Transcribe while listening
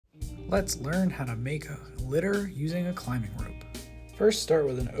Let's learn how to make a litter using a climbing rope. First, start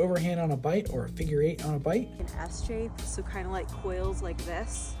with an overhand on a bight or a figure 8 on a bight. An S shape, so kind of like coils like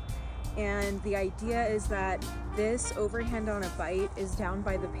this. And the idea is that this overhand on a bight is down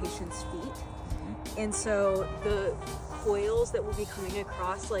by the patient's feet. And so the coils that will be coming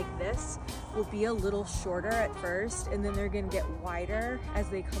across like this will be a little shorter at first, and then they're going to get wider as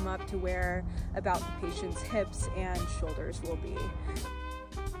they come up to where about the patient's hips and shoulders will be.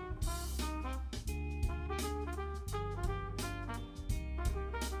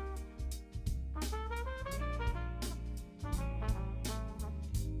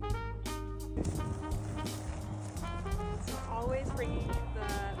 So always bringing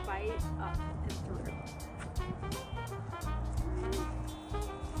the bight up and through.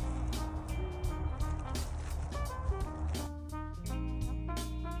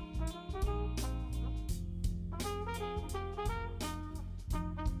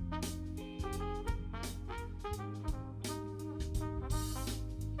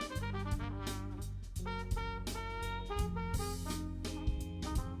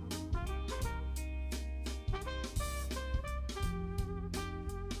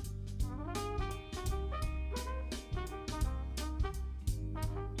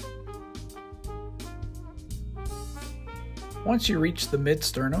 Once you reach the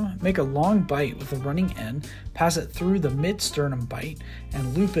mid-sternum, make a long bight with a running end, pass it through the mid-sternum bight,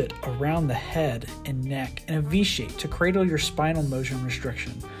 and loop it around the head and neck in a V shape to cradle your spinal motion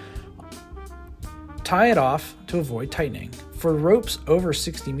restriction. Tie it off to avoid tightening. For ropes over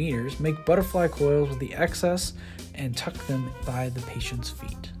 60 meters, make butterfly coils with the excess and tuck them by the patient's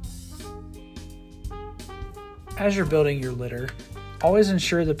feet. As you're building your litter, always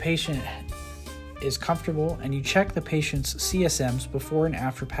ensure the patient is comfortable and you check the patient's CSMs before and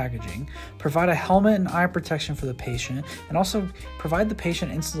after packaging. Provide a helmet and eye protection for the patient, and also provide the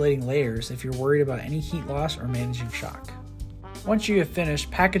patient insulating layers if you're worried about any heat loss or managing shock. Once you have finished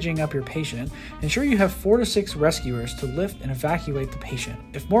packaging up your patient, ensure you have 4 to 6 rescuers to lift and evacuate the patient.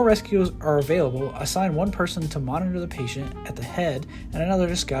 If more rescuers are available, assign one person to monitor the patient at the head and another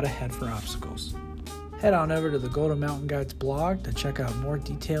to scout ahead for obstacles. Head on over to the Golden Mountain Guides blog to check out more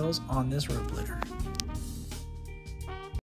details on this rope litter.